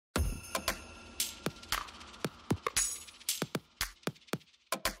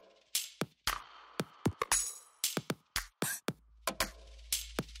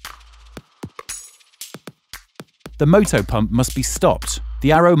the motor pump must be stopped.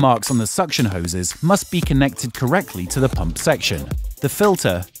 The arrow marks on the suction hoses must be connected correctly to the pump section. The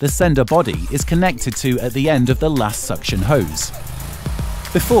filter the sender body is connected to at the end of the last suction hose.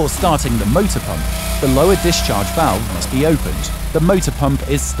 Before starting the motor pump, the lower discharge valve must be opened. The motor pump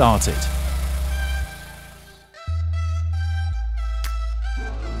is started.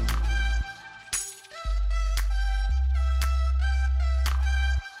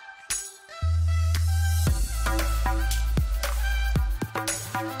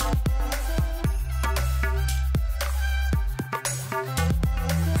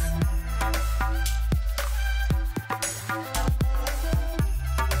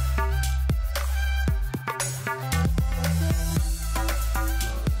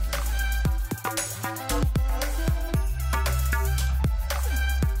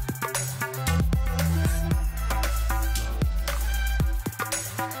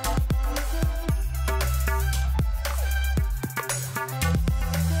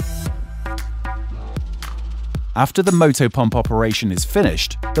 After the motor pump operation is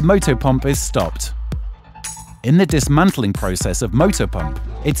finished, the motor pump is stopped. In the dismantling process of motor pump,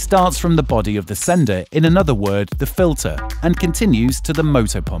 it starts from the body of the sender, in another word, the filter, and continues to the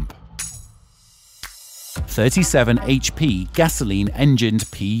motor pump. 37 HP gasoline-engined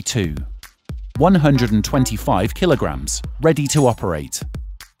P2. 125 kilograms, ready to operate.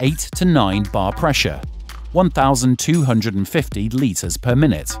 8 to 9 bar pressure. 1,250 liters per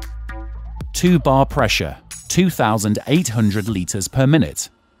minute. 2 bar pressure. 2,800 liters per minute,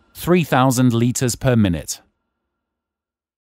 3,000 liters per minute.